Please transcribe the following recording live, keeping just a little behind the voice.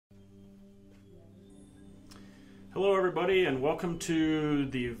Hello, everybody, and welcome to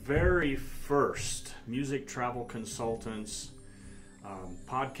the very first Music Travel Consultants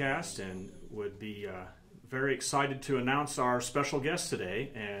podcast, and would be very excited to announce our special guest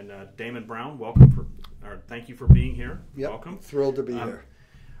today. And Damon Brown, thank you for being here. Yep, welcome. Thrilled to be here.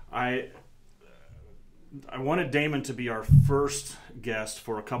 I wanted Damon to be our first guest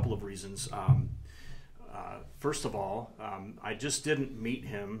for a couple of reasons. First of all, I just didn't meet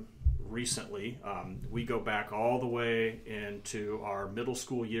him recently. We go back all the way into our middle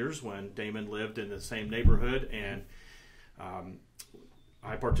school years when Damon lived in the same neighborhood, and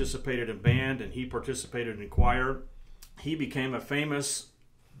I participated in band and he participated in choir. He became a famous,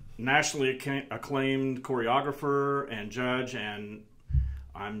 nationally acclaimed choreographer and judge, and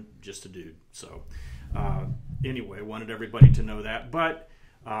I'm just a dude. So anyway, wanted everybody to know that. But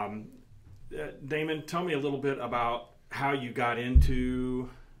Damon, tell me a little bit about how you got into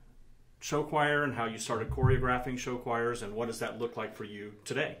show choir and how you started choreographing show choirs, and what does that look like for you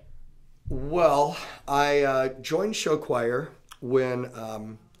today? Well, I joined show choir when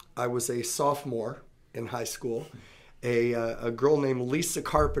I was a sophomore in high school. A girl named Lisa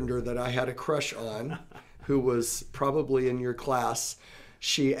Carpenter that I had a crush on, who was probably in your class,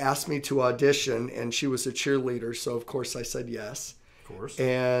 she asked me to audition, and she was a cheerleader, so of course I said yes. Of course.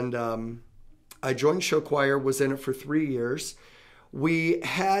 And I joined show choir, was in it for 3 years. We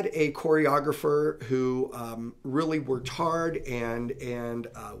had a choreographer who really worked hard and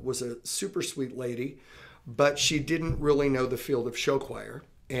was a super sweet lady, but she didn't really know the field of show choir.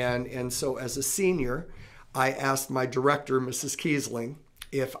 And so as a senior, I asked my director, Mrs. Kiesling,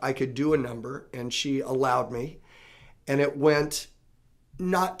 if I could do a number, and she allowed me. And it went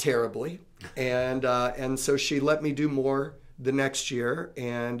not terribly. And so she let me do more the next year.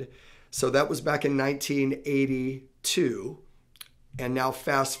 And so that was back in 1982. And now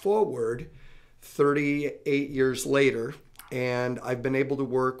fast forward 38 years later, and I've been able to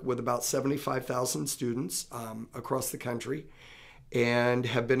work with about 75,000 students across the country, and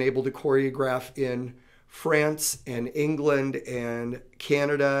have been able to choreograph in France and England and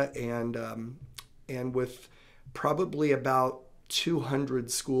Canada, and with probably about 200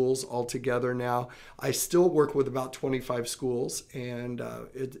 schools altogether now. I still work with about 25 schools, and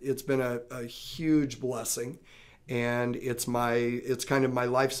it's been a huge blessing. And it's kind of my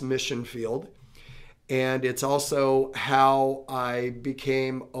life's mission field. And it's also how I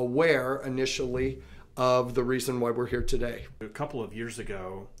became aware initially of the reason why we're here today. A couple of years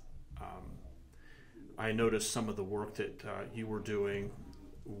ago, I noticed some of the work that you were doing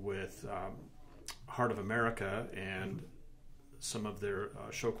with Heart of America and some of their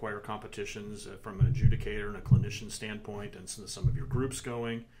show choir competitions from an adjudicator and a clinician standpoint, and some of your groups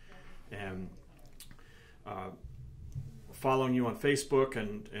going. And following you on Facebook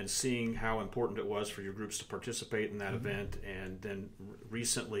and seeing how important it was for your groups to participate in that event. And then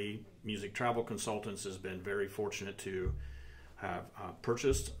recently, Music Travel Consultants has been very fortunate to have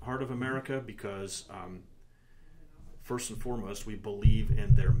purchased Heart of America because first and foremost, we believe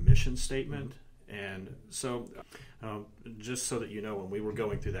in their mission statement. And so just so that you know, when we were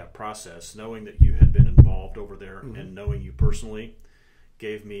going through that process, knowing that you had been involved over there and knowing you personally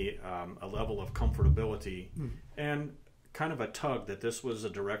gave me a level of comfortability and kind of a tug that this was a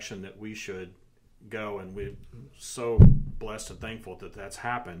direction that we should go, and we're so blessed and thankful that that's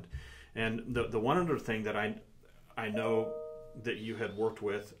happened. And the one other thing that I know that you had worked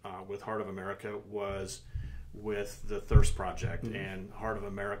with Heart of America was with the Thirst Project and Heart of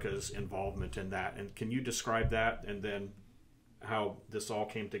America's involvement in that. And can you describe that, and then how this all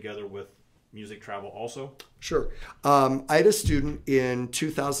came together with Music Travel also? Sure. I had a student in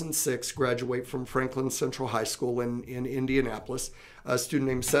 2006 graduate from Franklin Central High School in Indianapolis, a student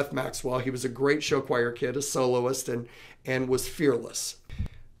named Seth Maxwell. He was a great show choir kid, a soloist, and was fearless.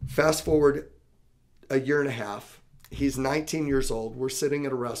 Fast forward a year and a half, he's 19 years old. We're sitting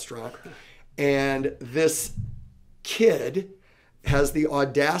at a restaurant, and this kid has the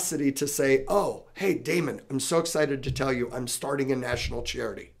audacity to say, "Oh, hey, Damon, I'm so excited to tell you I'm starting a national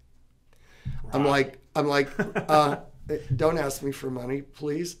charity." Right. I'm like, don't ask me for money,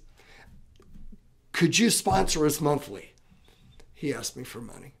 please. Could you sponsor us monthly? He asked me for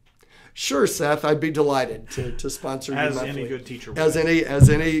money. Sure, Seth, I'd be delighted to sponsor you monthly. As any good teacher would. As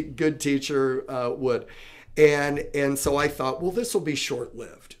any good teacher would. And so I thought, well, this will be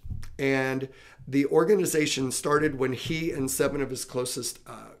short-lived. And the organization started when he and 7 of his closest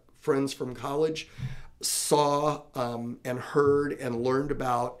friends from college saw and heard and learned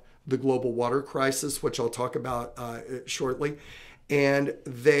about the global water crisis, which I'll talk about shortly. And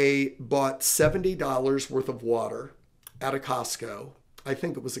they bought $70 worth of water at a Costco I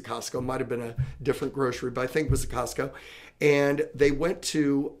think it was a Costco, might have been a different grocery, but I think it was a Costco. And they went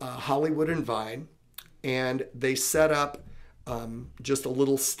to Hollywood and Vine, and they set up just a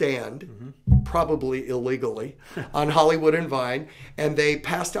little stand, probably illegally, on Hollywood and Vine, and they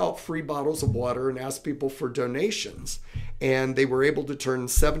passed out free bottles of water and asked people for donations. And they were able to turn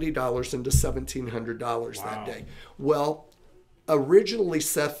 $70 into $1,700 that day. Well, originally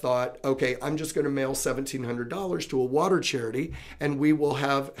Seth thought, okay, I'm just going to mail $1,700 to a water charity and we will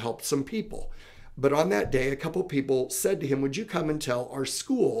have helped some people. But on that day, a couple people said to him, would you come and tell our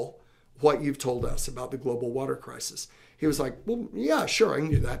school what you've told us about the global water crisis? He was like, well, yeah, sure, I can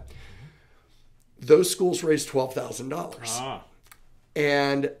do that. Those schools raised $12,000.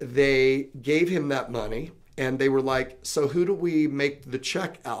 And they gave him that money, and they were like, so who do we make the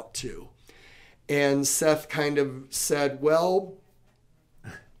check out to? And Seth kind of said, well,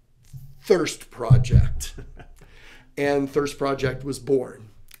 Thirst Project. And Thirst Project was born.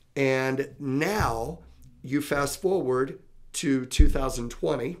 And now you fast forward to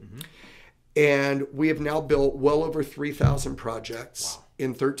 2020, and we have now built well over 3,000 projects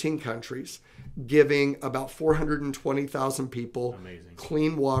in 13 countries, giving about 420,000 people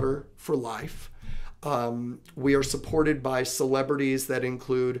clean water for life. We are supported by celebrities that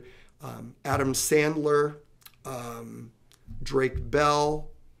include Adam Sandler, Drake Bell,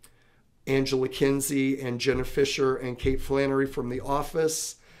 Angela Kinsey, and Jenna Fisher, and Kate Flannery from The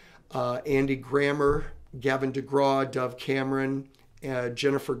Office, Andy Grammer, Gavin DeGraw, Dove Cameron,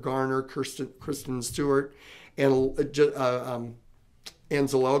 Jennifer Garner, Kristen Stewart, and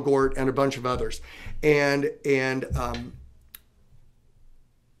Ansel Elgort, and a bunch of others. And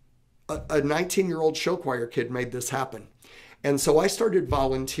a 19-year-old show choir kid made this happen. And so I started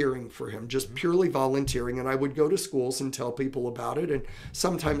volunteering for him, just purely volunteering. And I would go to schools and tell people about it. And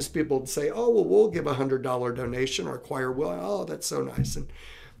sometimes people would say, oh, well, we'll give a $100 donation. Our choir will. Oh, that's so nice. And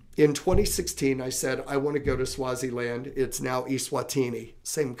in 2016, I said, I want to go to Swaziland. It's now Eswatini,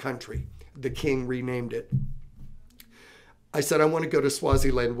 same country. The king renamed it. I said, I want to go to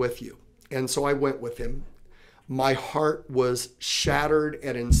Swaziland with you. And so I went with him. My heart was shattered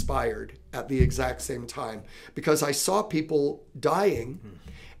and inspired at the exact same time because I saw people dying,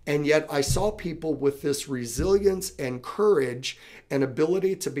 and yet I saw people with this resilience and courage and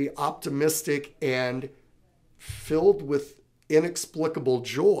ability to be optimistic and filled with inexplicable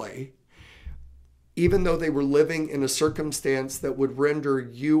joy, even though they were living in a circumstance that would render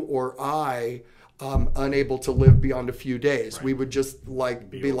you or I unable to live beyond a few days. Right. We would just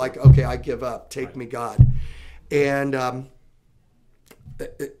be like, okay, I give up. Take me, God. And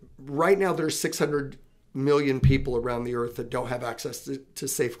right now there's 600 million people around the earth that don't have access to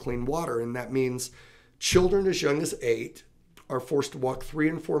safe, clean water. And that means children as young as 8 are forced to walk 3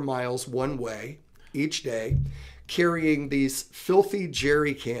 and 4 miles one way each day, carrying these filthy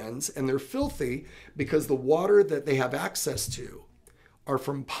jerry cans. And they're filthy because the water that they have access to are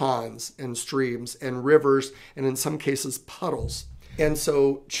from ponds and streams and rivers, and in some cases puddles. And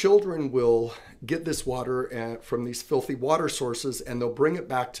so children will get this water from these filthy water sources, and they'll bring it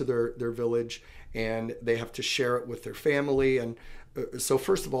back to their village, and they have to share it with their family. And so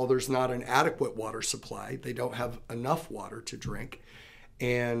first of all, there's not an adequate water supply. They don't have enough water to drink.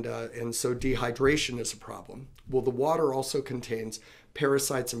 And so dehydration is a problem. Well, the water also contains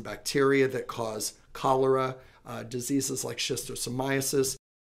parasites and bacteria that cause cholera, diseases like schistosomiasis.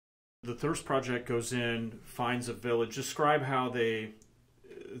 The Thirst Project goes in, finds a village. Describe how they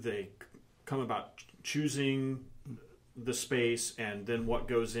come about choosing the space, and then what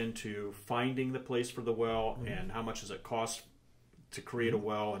goes into finding the place for the well, and how much does it cost to create a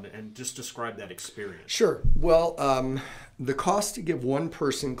well, and just describe that experience. Sure. Well, the cost to give one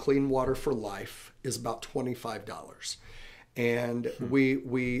person clean water for life is about $25. And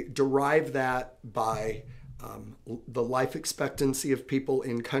we derive that by the life expectancy of people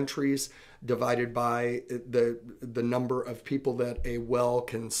in countries divided by the number of people that a well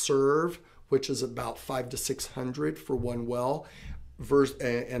can serve, which is about 500 to 600 for one well,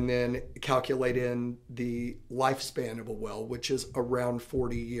 and then calculate in the lifespan of a well, which is around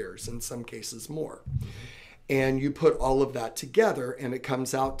 40 years, in some cases more. And you put all of that together, and it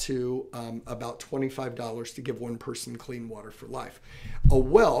comes out to about $25 to give one person clean water for life. A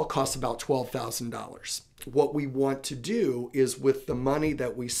well costs about $12,000. What we want to do is, with the money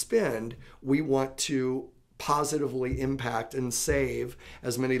that we spend, we want to positively impact and save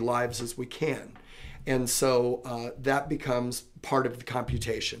as many lives as we can. And so that becomes part of the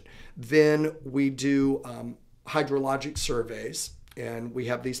computation. Then we do hydrologic surveys, and we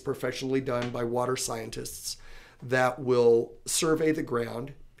have these professionally done by water scientists that will survey the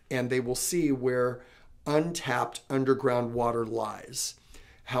ground, and they will see where untapped underground water lies.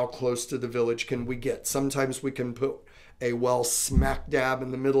 How close to the village can we get? Sometimes we can put a well smack dab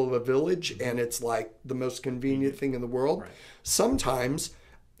in the middle of a village and it's like the most convenient thing in the world. Right. Sometimes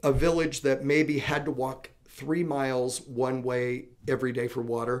a village that maybe had to walk 3 miles one way every day for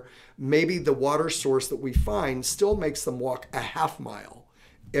water, maybe the water source that we find still makes them walk a half mile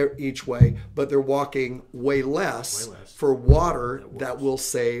each way, but they're walking way less for water that will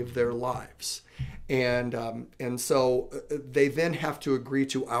save their lives. And so they then have to agree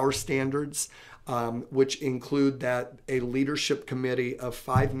to our standards, which include that a leadership committee of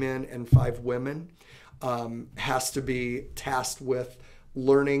 5 men and 5 women has to be tasked with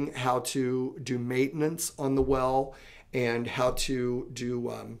learning how to do maintenance on the well and how to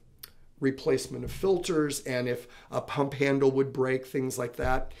do replacement of filters, and if a pump handle would break, things like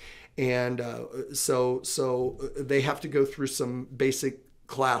that. And so they have to go through some basic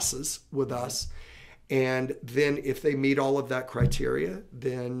classes with us. And then if they meet all of that criteria,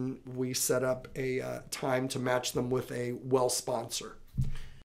 then we set up a time to match them with a well sponsor.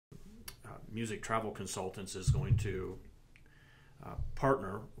 Music Travel Consultants is going to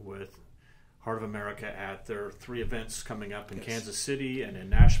partner with Heart of America at their 3 events coming up in Kansas City and in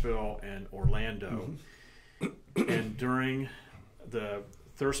Nashville and Orlando. Mm-hmm. And during the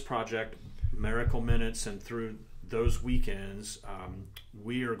Thirst Project Miracle Minutes and through those weekends,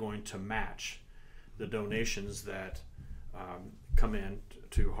 we are going to match the donations that come in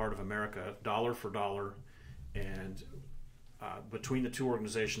to Heart of America, dollar for dollar. And between the 2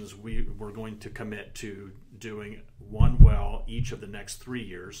 organizations, we're going to commit to doing 1 well each of the next 3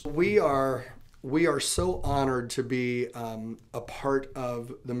 years. We are so honored to be a part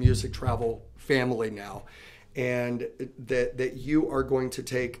of the Music Travel family now, and that you are going to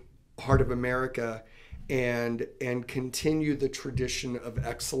take Heart of America and continue the tradition of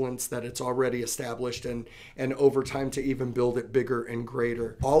excellence that it's already established, and over time to even build it bigger and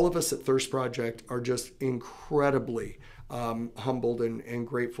greater. All of us at Thirst Project are just incredibly humbled and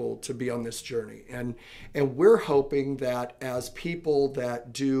grateful to be on this journey. And we're hoping that as people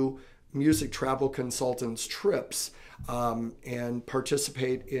that do Music Travel Consultants trips and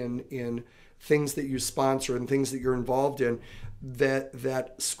participate in things that you sponsor and things that you're involved in,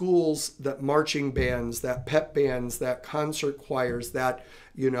 that schools, that marching bands, that pep bands, that concert choirs, that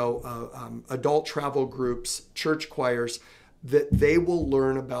adult travel groups, church choirs, that they will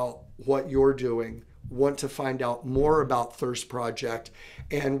learn about what you're doing, want to find out more about Thirst Project.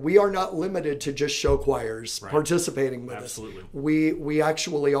 And we are not limited to just show choirs participating with us. We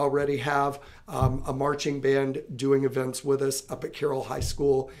actually already have a marching band doing events with us up at Carroll High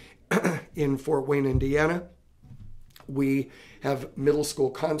School in Fort Wayne, Indiana. We have middle school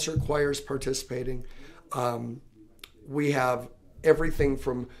concert choirs participating. We have everything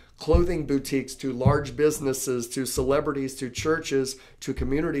from clothing boutiques to large businesses to celebrities to churches to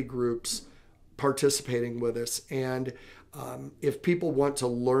community groups participating with us. And if people want to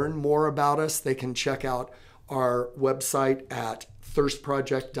learn more about us, they can check out our website at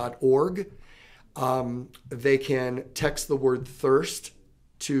thirstproject.org. They can text the word thirst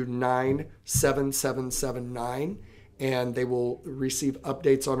to 97779 and they will receive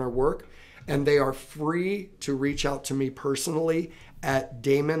updates on our work. And they are free to reach out to me personally at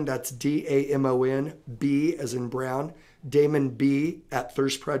Damon, that's D-A-M-O-N, B as in Brown, Damon B at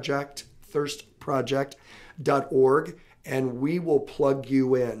thirstproject.org, and we will plug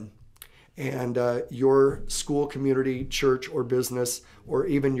you in. And your school, community, church, or business, or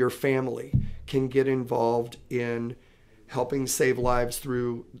even your family can get involved in helping save lives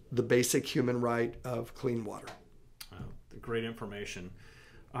through the basic human right of clean water. Great information.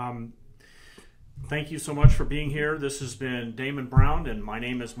 Thank you so much for being here. This has been Damon Brown, and my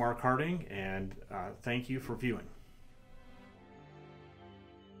name is Mark Harting, and thank you for viewing.